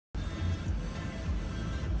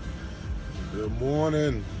Good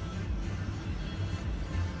morning.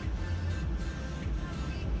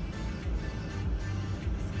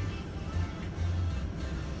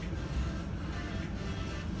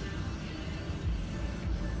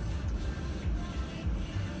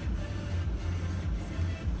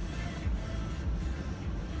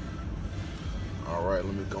 All right,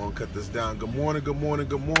 let me go and cut this down. Good morning, good morning,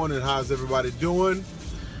 good morning. How's everybody doing?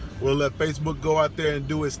 We'll let Facebook go out there and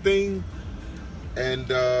do its thing and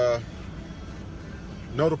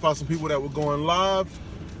notify some people that we're going live.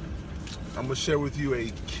 I'm gonna share with you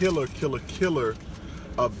a killer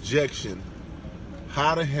objection.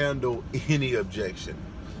 How to handle any objection.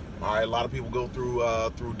 All right, a lot of people go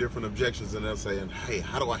through different objections and they're saying, "Hey,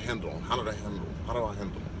 how do I handle them? How do I handle them? How do I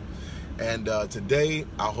handle them?" And today,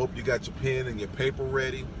 I hope you got your pen and your paper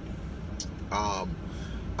ready. I'm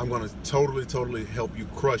gonna totally help you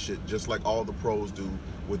crush it, just like all the pros do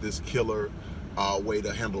with this killer way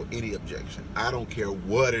to handle any objection. I don't care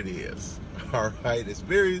what it is. All right, it's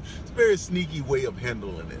very sneaky way of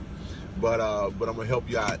handling it, but I'm gonna help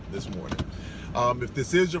you out this morning. If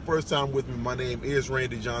this is your first time with me, my name is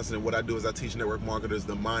Randy Johnson, and what I do is I teach network marketers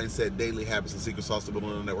the mindset, daily habits, and secret sauce to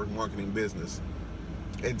building a network marketing business.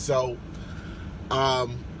 And so,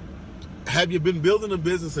 have you been building a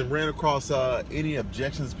business and ran across any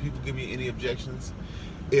objections? People give you any objections?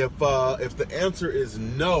 If the answer is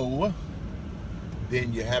no,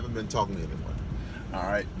 then you haven't been talking to anyone. All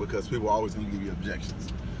right, because people are always going to give you objections.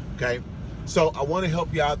 Okay, so I want to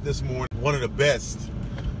help you out this morning. One of the best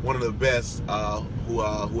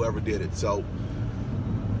whoever did it. So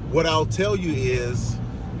what I'll tell you is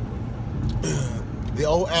the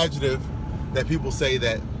old adjective that people say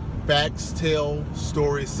that facts tell,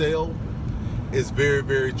 stories sell is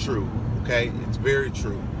very true. Okay, it's very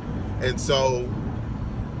true. And so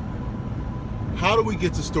how do we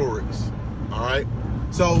get to stories? All right,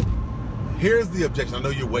 so here's the objection. I know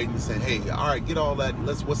you're waiting and saying, "Hey, all right, get all that.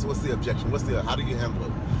 What's the objection? How do you handle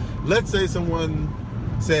it?" Let's say someone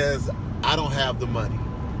says, "I don't have the money."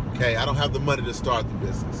 Okay, I don't have the money to start the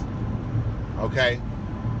business. Okay,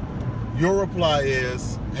 your reply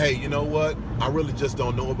is, "Hey, you know what? I really just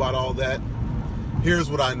don't know about all that. Here's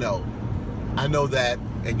what I know. I know that,"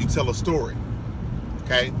 and you tell a story.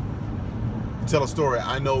 Okay, you tell a story.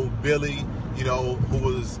 I know Billy, who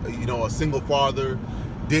was, a single father,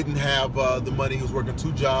 didn't have the money. He was working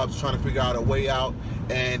 2 jobs, trying to figure out a way out,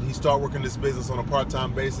 and he started working this business on a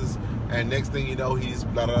part-time basis. And next thing you know, he's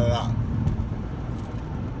blah blah blah.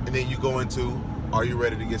 And then you go into, "Are you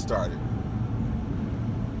ready to get started?"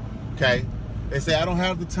 Okay, they say, "I don't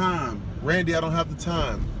have the time, Randy. I don't have the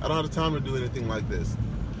time. I don't have the time to do anything like this."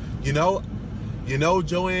 You know,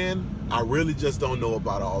 Joanne, I really just don't know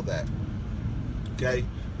about all that. Okay,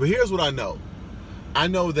 but here's what I know. I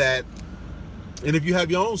know that, and if you have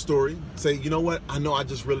your own story, say, "You know what? I know I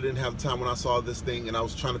just really didn't have the time when I saw this thing, and I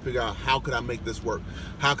was trying to figure out how could I make this work?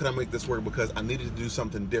 How could I make this work? Because I needed to do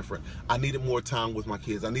something different. I needed more time with my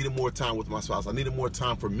kids. I needed more time with my spouse. I needed more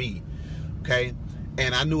time for me." Okay,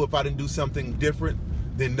 and I knew if I didn't do something different,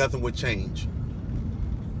 then nothing would change.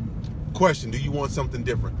 Question: do you want something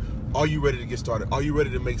different? Are you ready to get started? Are you ready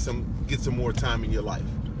to get some more time in your life?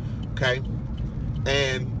 Okay,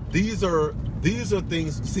 and these are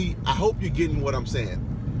things. See, I hope you're getting what I'm saying.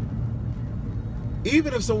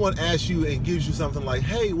 Even if someone asks you and gives you something like,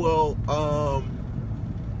 "Hey, well,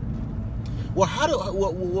 how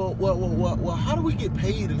do we get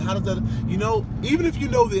paid, and how does that?"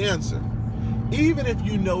 Even if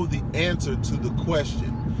you know the answer, to the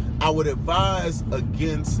question, I would advise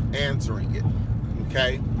against answering it.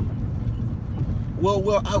 Okay.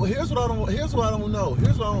 Here's what I don't know. Here's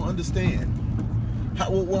what I don't understand.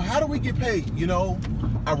 How do we get paid?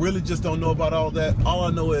 I really just don't know about all that. All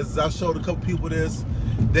I know is I showed a couple people this.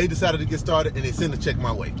 They decided to get started, and they sent a check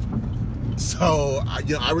my way. So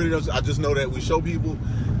I really don't. I just know that we show people.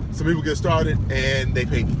 Some people get started, and they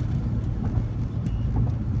pay me.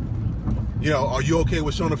 Are you okay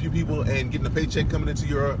with showing a few people and getting a paycheck coming into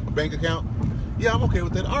your bank account? Yeah, I'm okay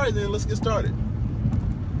with that. All right, then let's get started.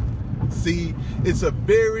 See, it's a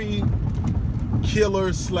very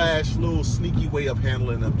killer / little sneaky way of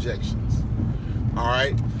handling objections. All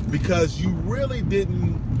right, because you really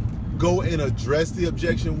didn't go and address the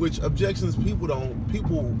objection, which objections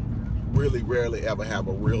people really rarely ever have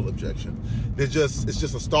a real objection. It's just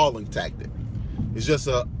a stalling tactic. It's just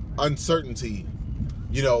a uncertainty,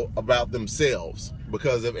 about themselves,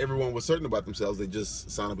 because if everyone was certain about themselves, they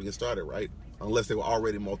just sign up and get started, right? Unless they were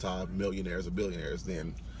already multi-millionaires or billionaires,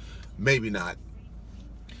 then maybe not.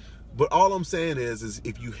 But all I'm saying is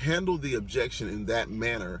if you handle the objection in that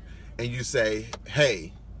manner and you say,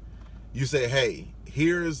 hey,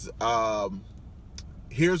 here's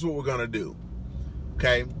here's what we're going to do.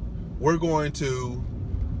 Okay, we're going to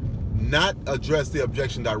not address the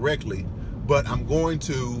objection directly, but I'm going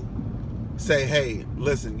to say, hey,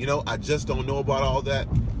 listen, you know, I just don't know about all that.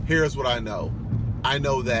 Here's what I know. I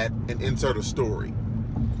know that, and insert a story.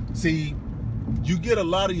 See, you get a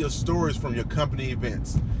lot of your stories from your company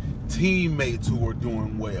events, teammates who are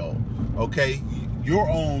doing well, okay? Your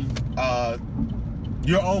own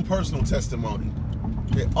personal testimony,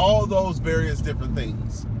 okay? All those various different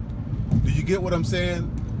things. Do you get what I'm saying?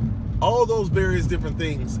 All those various different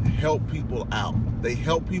things help people out. They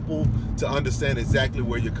help people to understand exactly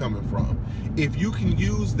where you're coming from. If you can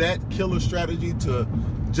use that killer strategy to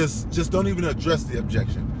just don't even address the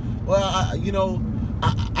objection. Well, I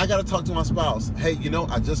got to talk to my spouse. Hey, you know,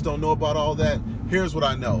 I just don't know about all that. Here's what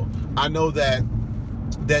I know. I know that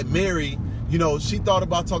Mary, you know, she thought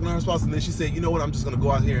about talking to her spouse, and then she said, you know what, I'm just going to go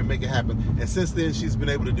out here and make it happen. And since then, she's been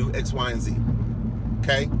able to do X, Y, and Z.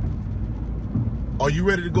 Okay? Are you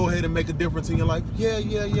ready to go ahead and make a difference in your life? Yeah,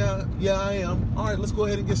 I am. All right, let's go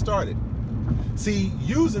ahead and get started. See,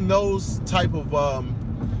 using those type of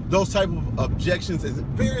objections is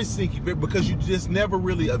very sneaky, because you just never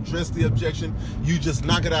really address the objection. You just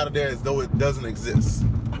knock it out of there as though it doesn't exist.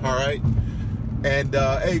 All right. And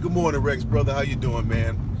hey, good morning, Rex, brother. How you doing,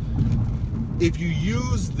 man? If you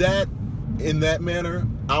use that in that manner,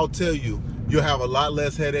 I'll tell you, you'll have a lot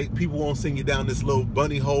less headache. People won't send you down this little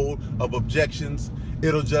bunny hole of objections.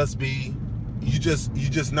 It'll just be, you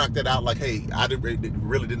just knocked it out like, hey, it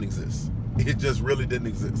really didn't exist. It just really didn't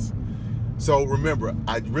exist. So remember,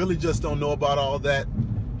 I really just don't know about all that.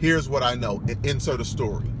 Here's what I know. Insert a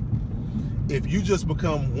story. If you just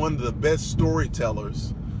become one of the best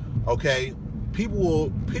storytellers, okay, people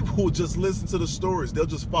will just listen to the stories. They'll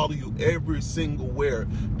just follow you every single where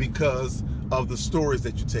because of the stories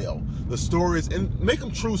that you tell. The stories, and make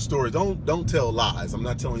them true stories. Don't tell lies. I'm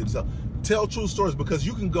not telling you to tell true stories, because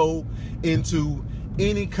you can go into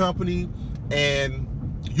any company and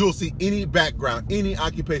you'll see any background, any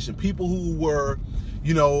occupation, people who were,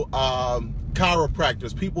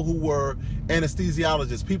 chiropractors, people who were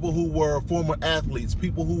anesthesiologists, people who were former athletes,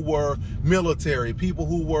 people who were military, people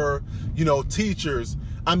who were, teachers.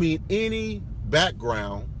 I mean, any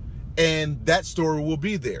background, and that story will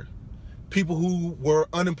be there. People who were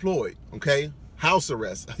unemployed, okay? House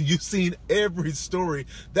arrest. You've seen every story.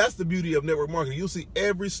 That's the beauty of network marketing. You'll see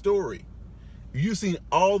every story. You've seen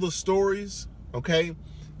all the stories, okay?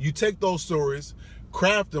 You take those stories,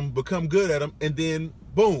 craft them, become good at them, and then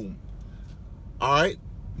boom. All right?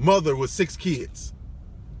 Mother with 6 kids.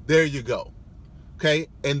 There you go. Okay?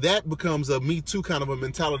 And that becomes a me too kind of a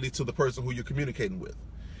mentality to the person who you're communicating with.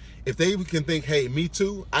 If they can think, hey, me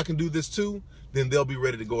too, I can do this too, then they'll be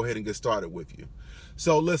ready to go ahead and get started with you.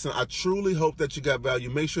 So listen, I truly hope that you got value.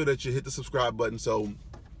 Make sure that you hit the subscribe button so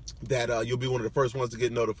that you'll be one of the first ones to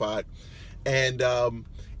get notified. And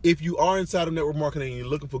if you are inside of network marketing and you're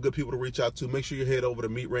looking for good people to reach out to, make sure you head over to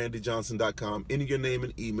meetrandyjohnson.com, enter your name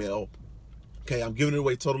and email. Okay, I'm giving it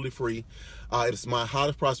away totally free. It's my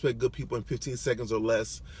hottest prospect, good people in 15 seconds or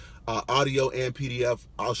less. Audio and PDF.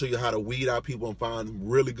 I'll show you how to weed out people and find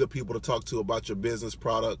really good people to talk to about your business,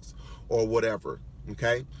 products, or whatever.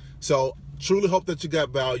 Okay, so truly hope that you got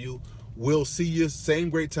value. We'll see you same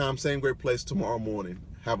great time, same great place tomorrow morning.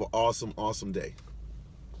 Have an awesome, awesome day.